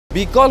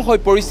বিকল হৈ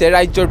পৰিছে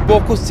ৰাজ্যৰ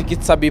পশু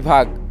চিকিৎসা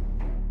বিভাগ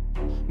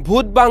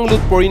ভূত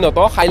বাংলুত পৰিণত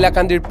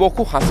হাইলাকান্দিৰ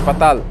পশু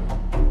হাস্পাতাল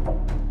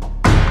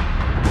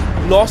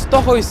নষ্ট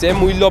হৈছে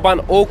মূল্যবান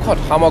ঔষধ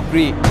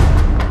সামগ্ৰী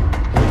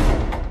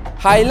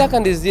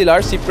হাইলাকান্দি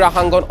জিলাৰ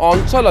চিপ্ৰাহাংগন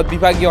অঞ্চলত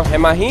বিভাগীয়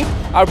হেমাহি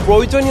আৰু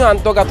প্ৰয়োজনীয়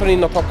আন্তঃগাঁথনি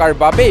নথকাৰ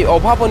বাবে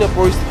অভাৱনীয়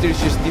পৰিস্থিতিৰ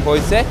সৃষ্টি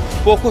হৈছে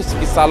পশু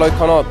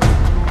চিকিৎসালয়খনত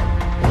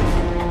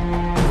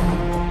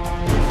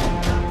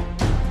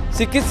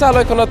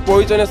চিকিৎসালয়খনত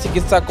প্ৰয়োজনীয়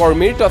চিকিৎসা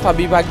কৰ্মীৰ তথা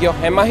বিভাগীয়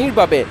হেমাহিৰ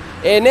বাবে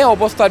এনে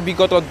অৱস্থাত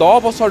বিগত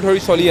 10 বছৰ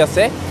ধৰি চলি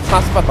আছে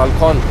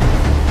হাস্পাতালখন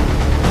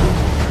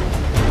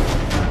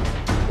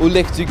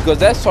উল্লেখযোগ্য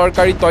যে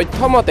চৰকাৰী তথ্য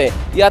মতে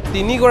ইয়াত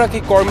 3 গৰাকী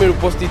কৰ্মীৰ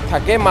উপস্থিত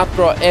থাকে মাত্ৰ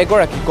 1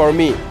 গৰাকী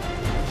কৰ্মী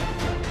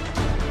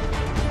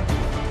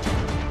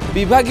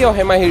বিভাগীয়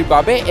হেমাহিৰ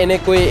বাবে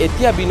এনেকৈ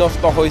এতিয়া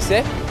বিনষ্ট হৈছে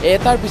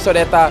এটাৰ পিছত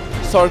এটা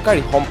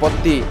চৰকাৰী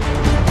সম্পত্তি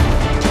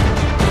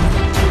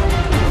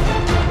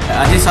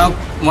আজি চাওক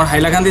মোৰ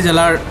হাইলাকান্দি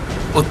জিলাৰ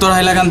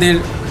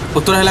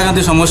উত্তৰ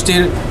হাইলাকান্দি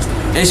সমষ্টিৰ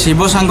এই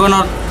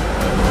শিৱসাংগনত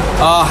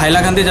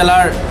হাইলাকান্দি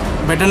জিলাৰ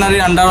ভেটেনাৰী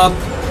আণ্ডাৰত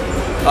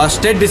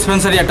ষ্টেট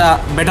ডিস্পেন্সাৰী এটা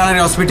ভেটেনাৰী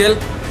হস্পিটেল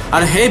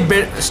আৰু সেই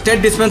ষ্টেট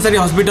ডিস্পেন্সাৰী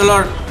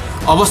হস্পিটেলৰ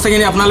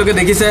অৱস্থাখিনি আপোনালোকে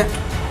দেখিছে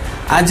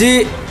আজি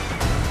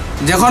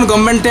যখন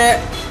গভৰ্ণমেণ্টে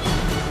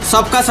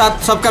সবকা সাথ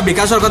সবকা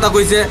বিকাশৰ কথা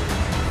কৈছে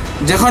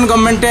যখন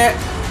গভৰ্ণমেণ্টে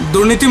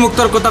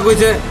দুৰ্নীতিমুক্তৰ কথা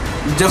কৈছে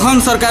যখন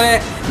চৰকাৰে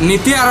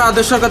নীতি আৰু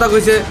আদৰ্শৰ কথা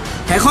কৈছে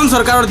এখন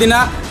চৰকাৰৰ দিনা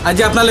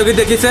আজি আপোনালোকে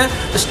দেখিছে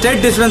ষ্টেট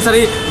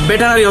ডিস্পেন্সাৰী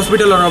ভেটেনাৰী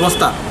হস্পিটেলৰ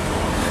অৱস্থা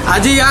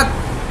আজি ইয়াত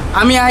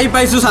আমি আহি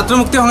পাইছোঁ ছাত্ৰ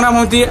মুক্তি সংগ্ৰাম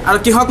সমিতি আৰু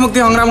কৃষক মুক্তি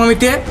সংগ্ৰাম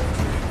সমিতিয়ে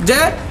যে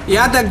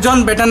ইয়াত একজন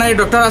ভেটেনাৰী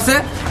ডক্টৰ আছে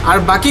আৰু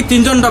বাকি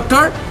 3জন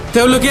ডক্টৰ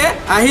তেওঁলোকে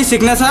আহি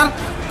সিগনেচাৰ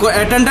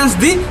এটেন্ডেন্স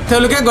দি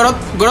তেওঁলোকে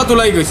গৰত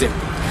ওলাই গৈছে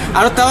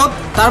আৰু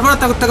তাৰপৰা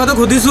তেখেতক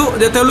সুধিছোঁ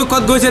যে তেওঁলোক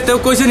ক'ত গৈছে তেওঁ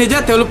কৈছে নিজে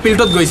তেওঁলোক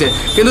ফিল্ডত গৈছে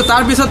কিন্তু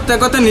তাৰ পিছত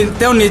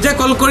তেওঁ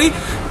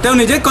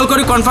নিজে কল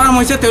কৰি কনফাৰ্ম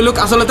হৈছে তেওঁলোক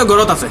আচলতে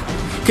গৰত আছে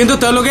কিন্তু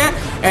তেওঁলোকে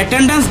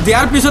এটেন্ডেন্স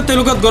দিয়াৰ পিছত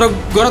তেওঁলোকক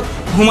গৰত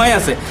সোমাই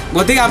আছে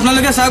গতিকে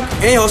আপোনালোকে চাওক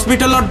এই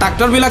হস্পিটেলৰ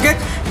ডাক্তৰবিলাকে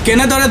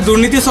কেনেদৰে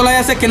দুৰ্নীতি চলাই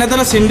আছে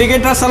কেনেদৰে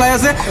সিন্ডিকেটৰ চলাই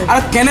আছে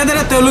আৰু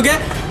কেনেদৰে তেওঁলোকে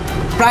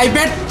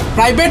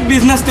প্ৰাইভেট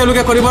বিজনেছ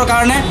তেওঁলোকে কৰিবৰ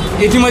কাৰণে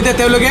ইতিমধ্যে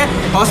তেওঁলোকে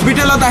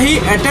হস্পিটেলত আহি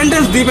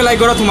এটেন্ডেন্স দি পেলাই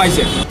গৰত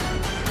সোমাইছে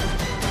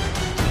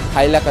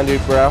হাইলাকান্দিৰ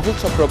পৰা ৰাহুল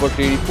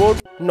চক্ৰৱৰ্তীৰ ৰিপৰ্ট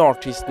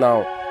নৰ্থ ইষ্ট নাও